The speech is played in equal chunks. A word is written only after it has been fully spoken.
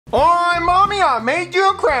Alright, Mommy, I made you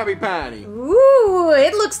a Krabby Patty. Ooh,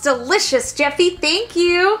 it looks delicious, Jeffy. Thank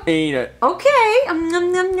you. Eat it. Okay.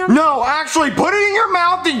 Nom, nom, nom. No, actually, put it in your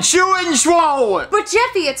mouth and chew it and swallow it. But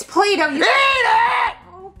Jeffy, it's Play-Doh. Eat it!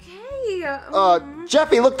 Okay.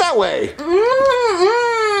 Jeffy, look that way.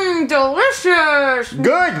 Delicious.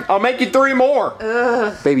 Good. I'll make you 3 more.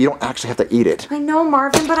 Ugh. Baby, you don't actually have to eat it. I know,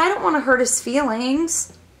 Marvin, but I don't want to hurt his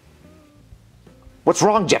feelings. What's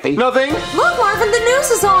wrong, Jeffy? Nothing. Look, Marvin, the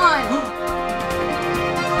news is on.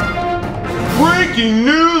 Breaking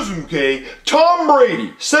news, okay? Tom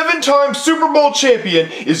Brady, 7-time Super Bowl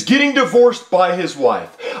champion, is getting divorced by his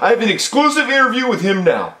wife. I have an exclusive interview with him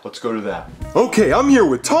now. Let's go to that. Okay, I'm here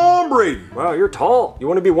with Tom Brady. Wow, you're tall. You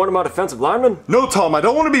want to be one of my defensive linemen? No, Tom, I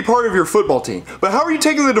don't want to be part of your football team. But how are you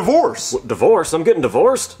taking the divorce? What, divorce? I'm getting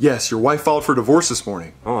divorced? Yes, your wife filed for divorce this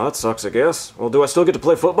morning. Oh, that sucks, I guess. Well, do I still get to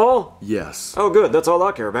play football? Yes. Oh, good. That's all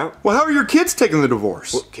I care about. Well, how are your kids taking the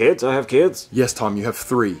divorce? What, kids? I have kids? Yes, Tom, you have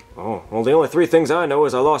 3. Oh, well, the only 3 things I know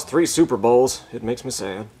is I lost 3 Super Bowls. It makes me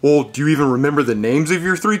sad. Well, do you even remember the names of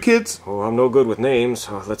your 3 kids? Oh, I'm no good with names.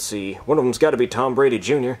 Let's see. One of them's got to be Tom Brady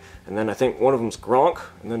Jr., and then I think one of them's Gronk,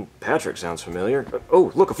 and then Patrick sounds familiar.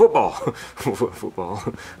 Oh, look, a football. Football.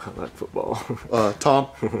 I like football. Tom?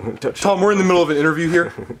 Tom, we're in the middle of an interview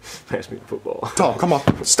here. Pass me the football. Tom, come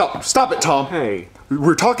on. Stop it, Tom. Hey.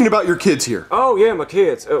 We're talking about your kids here. Oh, yeah, my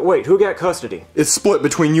kids. Wait, who got custody? It's split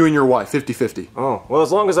between you and your wife, 50-50. Oh, well,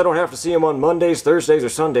 as long as I don't have to see him on Mondays, Thursdays, or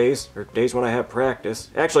Sundays, or days when I have practice.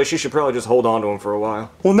 Actually, she should probably just hold on to him for a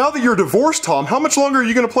while. Well, now that you're divorced, Tom, how much longer are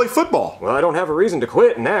you going to play football? Well, I don't have a reason to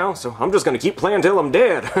quit now, so I'm just going to keep playing till I'm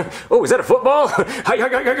dead. Oh, is that a football?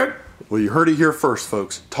 Well, you heard it here first,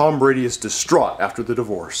 folks. Tom Brady is distraught after the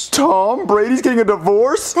divorce. Tom Brady's getting a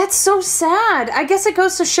divorce? That's so sad. I guess it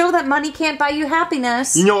goes to show that money can't buy you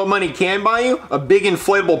happiness. You know what money can buy you? A big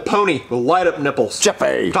inflatable pony with light-up nipples.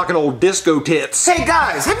 Jeffy. I'm talking old disco tits. Hey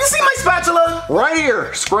guys, have you seen my spatula? Right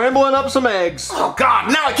here, scrambling up some eggs. Oh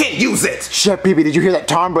God, now I can't use it. Chef Pee-Pee, did you hear that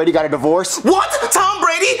Tom Brady got a divorce? What? Tom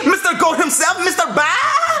Brady? Mr. Goat himself? Mr. Bah?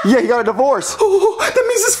 Yeah, he got a divorce. Ooh, that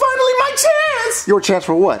means it's finally my chance. Your chance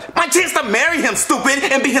for what? My chance to marry him, stupid,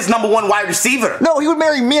 and be his #1 wide receiver. No, he would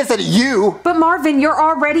marry me instead of you. But Marvin, you're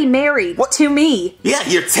already married. What? To me. Yeah,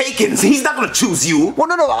 you're taken. He's not gonna choose you. Well,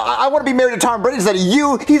 no, I want to be married to Tom Brady instead of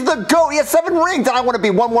you. He's the GOAT. He has 7 rings, and I want to be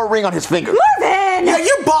 1 more ring on his finger. Marvin! Yeah,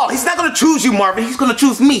 you're bald. He's not gonna choose you, Marvin. He's gonna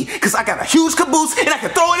choose me, because I got a huge caboose, and I can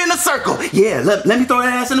throw it in a circle. Yeah, let me throw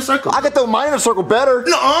that ass in a circle. I could throw mine in a circle better.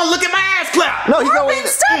 Nuh-uh, look at my ass clap. No, he's Marvin, going.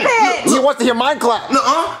 stop it! He wants to hear mine clap.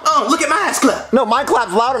 Nuh-uh, look at my ass clap. No, mine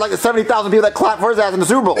claps louder like the 70,000 people that clap for his ass in the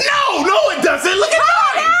Super Bowl. No, it doesn't. Look at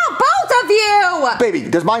mine. Now, both of you! Baby,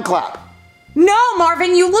 does mine clap? No,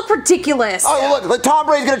 Marvin, you look ridiculous. Oh, look, Tom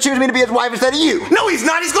Brady's gonna choose me to be his wife instead of you. No, he's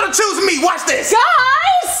not. He's gonna choose me. Watch this.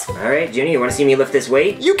 Guys! Alright, Junior, you want to see me lift this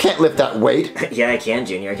weight? You can't lift that weight. Yeah, I can,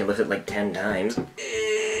 Junior. I can lift it like 10 times.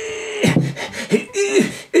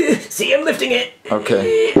 See, I'm lifting it.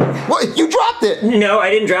 Okay. What? You dropped it. No, I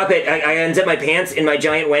didn't drop it. I unzipped my pants and my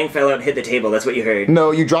giant wang fell out and hit the table. That's what you heard.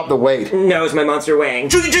 No, you dropped the weight. No, it's my monster wang.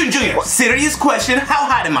 Junior. Serious question. How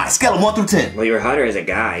hot am I? Scale of 1 through 10. Well, you were hotter as a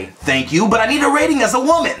guy. Thank you, but I need a rating as a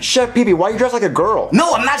woman. Chef Pee-Pee, why you dressed like a girl?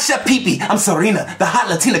 No, I'm not Chef Pee-Pee. I'm Serena, the hot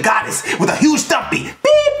Latina goddess with a huge dumpy. Beep,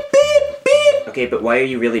 beep, beep. Okay, but why are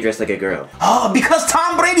you really dressed like a girl? Oh, because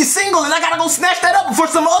Tom Brady's single and I gotta go snatch that up before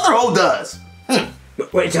some other hoe does.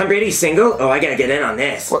 Wait, Tom Brady's single? Oh, I gotta get in on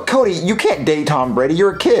this. Well, Cody, you can't date Tom Brady.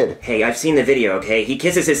 You're a kid. Hey, I've seen the video, okay? He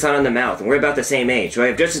kisses his son on the mouth, and we're about the same age, so I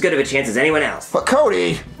have just as good of a chance as anyone else. But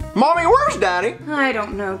Cody. Mommy, where's Daddy? I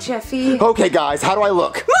don't know, Jeffy. Okay, guys, how do I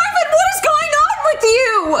look? Marvin, what is going on with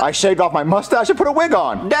you? I shaved off my mustache and put a wig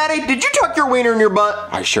on. Daddy, did you tuck your wiener in your butt?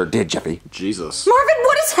 I sure did, Jeffy. Jesus. Marvin,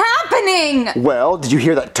 what is happening? Well, did you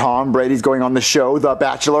hear that Tom Brady's going on the show, The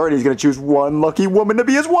Bachelor, and he's gonna choose one lucky woman to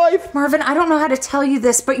be his wife? Marvin, I don't know how to tell you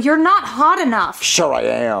this, but you're not hot enough. Sure I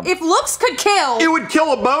am. If looks could kill, It would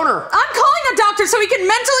kill a boner. I'm calling a doctor so he can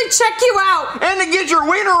mentally check you out. And to get your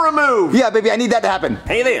wiener removed. Yeah, baby, I need that to happen.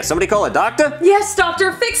 Hey there, somebody call a doctor? Yes,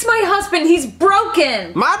 doctor, fix my husband. He's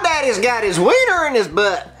broken. My daddy's got his wiener in his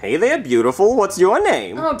butt. Hey there, beautiful. What's your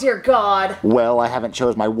name? Oh, dear God. Well, I haven't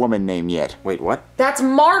chose my woman name yet. Wait, what? That's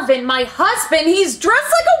Marvin, my husband. He's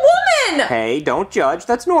dressed like a woman. Hey, don't judge.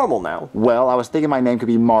 That's normal now. Well, I was thinking my name could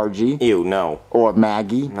be Margie. Ew, no. Or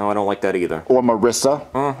Maggie. No, I don't like that either. Or Marissa.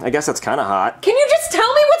 I guess that's kind of hot. Can you just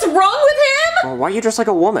tell me what's wrong with him? Well, why are you dressed like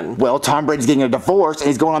a woman? Well, Tom Brady's getting a divorce and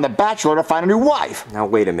he's going on The Bachelor to find a new wife. Now,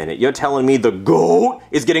 wait a minute. You're telling me the GOAT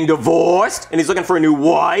is getting divorced and he's looking for a new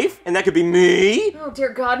wife? And that could be me? Oh,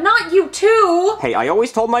 dear God, not you too! Hey, I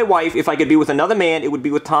always told my wife if I could be with another man, it would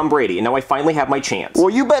be with Tom Brady, and now I finally have my chance.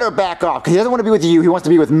 Well, you better back off, because he doesn't want to be with you, he wants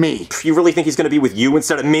to be with me. You really think he's gonna be with you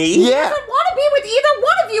instead of me? He Yeah. doesn't want to be with either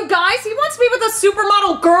one of you guys! He wants to be with a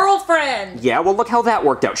supermodel girlfriend! Yeah, well, look how that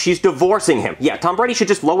worked out. She's divorcing him. Yeah, Tom Brady should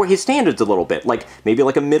just lower his standards a little bit. Like, maybe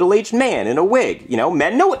like a middle-aged man in a wig. You know,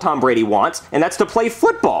 men know what Tom Brady wants, and that's to play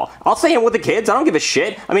football. I'll stay in with the kids. I don't give a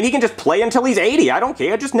shit. I mean, he can just play until he's 80. I don't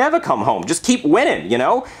care. Just never come home. Just keep winning, you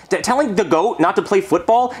know? Telling the GOAT not to play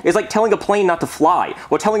football is like telling a plane not to fly,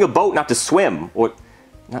 or telling a boat not to swim, or...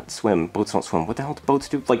 Not swim. Boats don't swim. What the hell do boats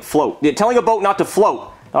do? Like, float. Yeah, telling a boat not to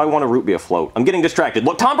float. I want a root beer float. I'm getting distracted.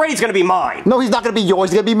 Look, Tom Brady's gonna be mine. No, he's not gonna be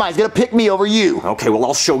yours. He's gonna be mine. He's gonna pick me over you. Okay, well,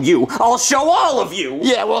 I'll show you. I'll show all of you.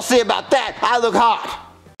 Yeah, we'll see about that. I look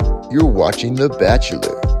hot. You're watching The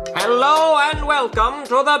Bachelor. Hello and welcome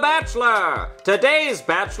to The Bachelor. Today's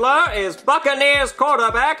Bachelor is Buccaneers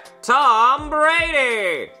quarterback Tom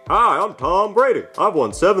Brady. Hi, I'm Tom Brady. I've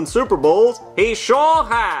won 7 Super Bowls. He sure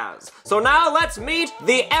has. So now let's meet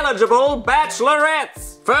the eligible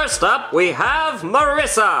bachelorettes. First up, we have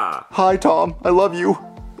Marissa. Hi, Tom. I love you.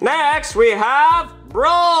 Next, we have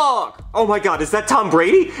Brooke. Oh my God, is that Tom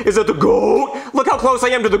Brady? Is that the GOAT? Look how close I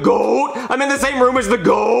am to the GOAT. I'm in the same room as the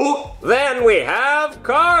GOAT. Then we have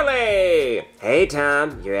Carly. Hey,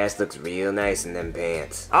 Tom, your ass looks real nice in them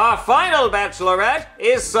pants. Our final bachelorette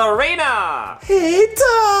is Serena. Hey,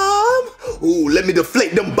 Tom! Ooh, let me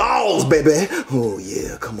deflate them balls, baby. Oh,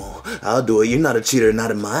 yeah, come on. I'll do it. You're not a cheater,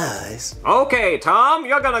 not in my eyes. Okay, Tom,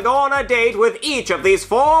 you're gonna go on a date with each of these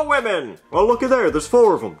 4 women. Well, looky there. There's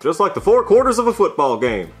 4 of them, just like the 4 quarters of a football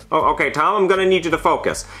game. Oh, okay, Tom, I'm gonna need you to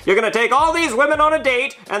focus. You're gonna take all these women on a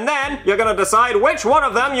date, and then you're gonna decide which one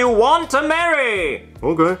of them you want to marry.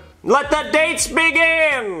 Okay. Let the dates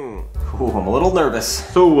begin! Ooh, I'm a little nervous.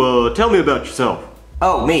 So, tell me about yourself.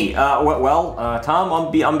 Oh, me? Tom,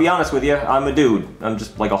 I'll be honest with you. I'm a dude. I'm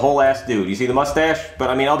just like a whole ass dude. You see the mustache?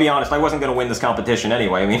 But I mean, I'll be honest, I wasn't gonna win this competition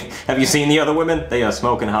anyway. I mean, have you seen the other women? They are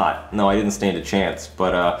smoking hot. No, I didn't stand a chance.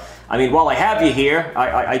 But, I mean, while I have you here,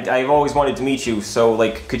 I've always wanted to meet you, so,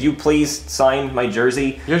 like, could you please sign my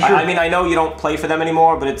jersey? Yeah, sure. I mean, I know you don't play for them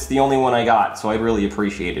anymore, but it's the only one I got, so I'd really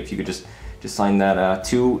appreciate it if you could just sign that,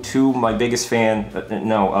 to my biggest fan,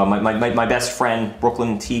 my best friend,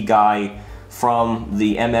 Brooklyn T. Guy, from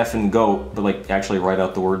the MF and GOAT, but like actually write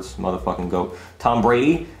out the words motherfucking GOAT, Tom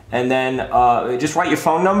Brady, and then just write your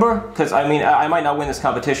phone number, because I mean, I might not win this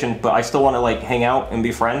competition, but I still want to like hang out and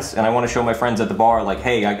be friends, and I want to show my friends at the bar like,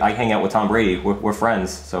 hey, I hang out with Tom Brady, we're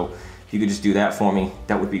friends, so if you could just do that for me,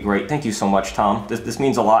 that would be great. Thank you so much, Tom. This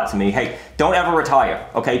means a lot to me. Hey, don't ever retire,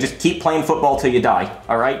 okay? Just keep playing football till you die,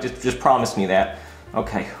 all right? Just promise me that.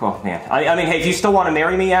 Okay, oh man. I mean, hey, if you still want to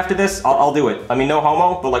marry me after this, I'll do it. I mean, no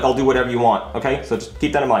homo, but like, I'll do whatever you want, okay? So just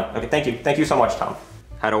keep that in mind. Okay, thank you. Thank you so much, Tom.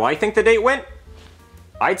 How do I think the date went?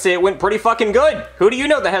 I'd say it went pretty fucking good. Who do you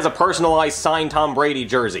know that has a personalized signed Tom Brady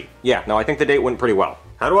jersey? Yeah, no, I think the date went pretty well.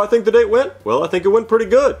 How do I think the date went? Well, I think it went pretty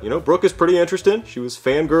good. You know, Brooke is pretty interesting. She was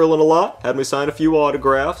fangirling a lot, had me sign a few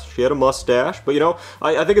autographs. She had a mustache, but you know,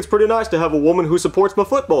 I think it's pretty nice to have a woman who supports my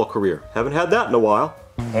football career. Haven't had that in a while.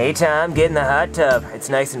 Hey, Tom, get in the hot tub. It's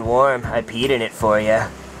nice and warm. I peed in it for you.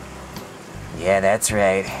 Yeah, that's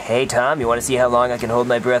right. Hey, Tom, you want to see how long I can hold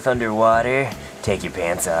my breath underwater? Take your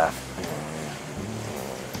pants off.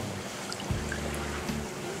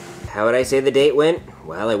 How would I say the date went?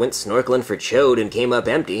 Well, I went snorkeling for chode and came up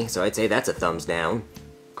empty, so I'd say that's a thumbs down.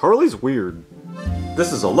 Carly's weird.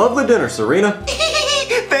 This is a lovely dinner, Serena.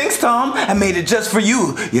 Thanks, Tom. I made it just for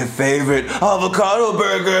you. Your favorite avocado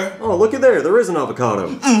burger. Oh, looky there. There is an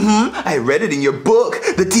avocado. I read it in your book,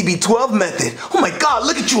 the TB12 method. Oh my God,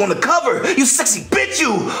 look at you on the cover. You sexy bitch,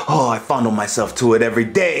 you. Oh, I fondle myself to it every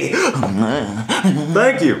day.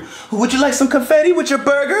 Thank you. Would you like some confetti with your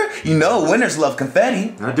burger? You know, winners love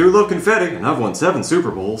confetti. I do love confetti, and I've won 7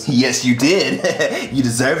 Super Bowls. Yes, you did. You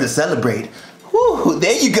deserve to celebrate. Whew,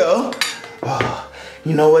 there you go. Oh.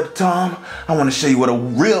 You know what, Tom? I want to show you what a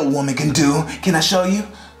real woman can do. Can I show you?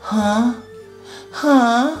 Huh?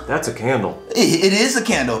 That's a candle. It is a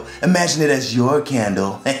candle. Imagine it as your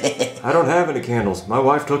candle. I don't have any candles. My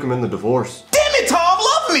wife took them in the divorce. Damn it, Tom!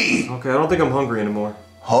 Love me! Okay, I don't think I'm hungry anymore.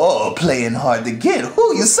 Oh, playing hard to get.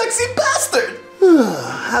 Who, you sexy bastard?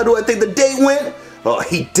 How do I think the date went? Oh,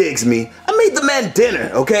 he digs me. I made the man dinner,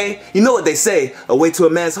 okay? You know what they say, a way to a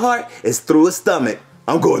man's heart is through his stomach.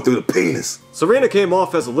 I'm going through the penis. Serena came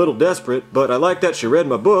off as a little desperate, but I like that she read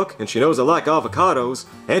my book, and she knows I like avocados,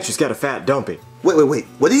 and she's got a fat dumpy. Wait.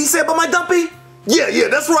 What did he say about my dumpy? Yeah,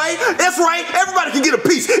 that's right. That's right. Everybody can get a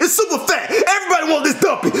piece. It's super fat. Everybody wants this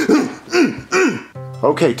dumpy.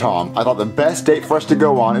 Okay, Tom, I thought the best date for us to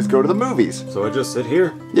go on is go to the movies. So I just sit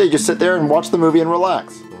here? Yeah, you just sit there and watch the movie and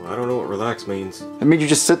relax. Well, I don't know what relax means. It means you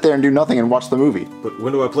just sit there and do nothing and watch the movie. But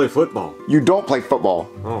when do I play football? You don't play football.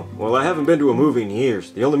 Oh, well, I haven't been to a movie in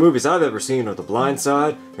years. The only movies I've ever seen are The Blind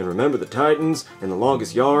Side, and Remember the Titans, and The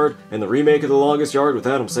Longest Yard, and the remake of The Longest Yard with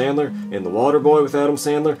Adam Sandler, and The Waterboy with Adam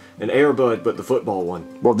Sandler, and Air Bud, but the football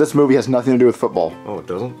one. Well, this movie has nothing to do with football. Oh, it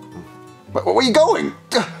doesn't? Where are you going?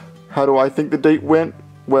 How do I think the date went?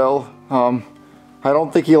 Well, I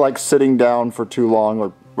don't think he likes sitting down for too long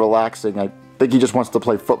or relaxing. I think he just wants to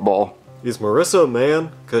play football. Is Marissa a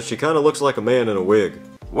man? Because she kind of looks like a man in a wig.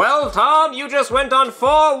 Well, Tom, you just went on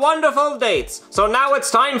 4 wonderful dates. So now it's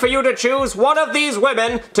time for you to choose one of these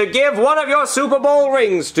women to give one of your Super Bowl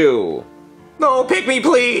rings to. No, pick me,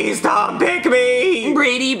 please, Tom, pick me!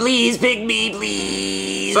 Brady, please pick me,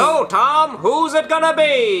 please. So, Tom, who's it gonna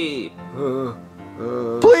be?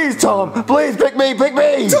 Please, Tom! Please pick me! Pick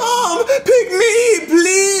me! Tom, pick me,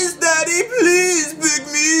 please, Daddy, please pick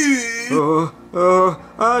me.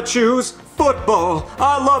 I choose football.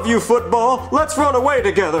 I love you, football. Let's run away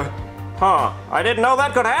together. Huh, I didn't know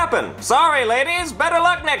that could happen. Sorry, ladies, better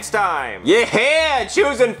luck next time. Yeah,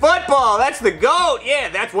 choosing football, that's the GOAT. Yeah,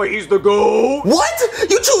 that's why he's the GOAT. What?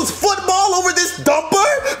 You choose football over this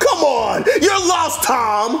dumper? Come on, you're lost,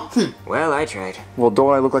 Tom. Well, I tried. Well,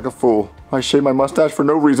 don't I look like a fool? I shaved my mustache for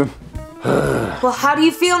no reason. Well, how do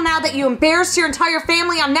you feel now that you embarrassed your entire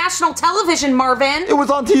family on national television, Marvin? It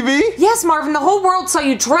was on TV? Yes, Marvin, the whole world saw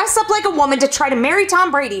you dress up like a woman to try to marry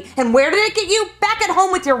Tom Brady. And where did it get you? Back at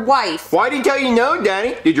home with your wife. Why did he tell you no,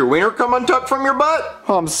 Danny? Did your wiener come untucked from your butt?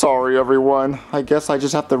 I'm sorry, everyone. I guess I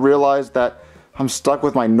just have to realize that I'm stuck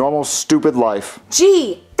with my normal stupid life.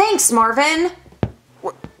 Gee, thanks, Marvin.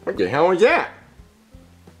 What the hell was that?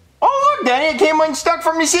 Oh, look, Danny, it came unstuck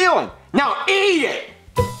from the ceiling. Now eat it!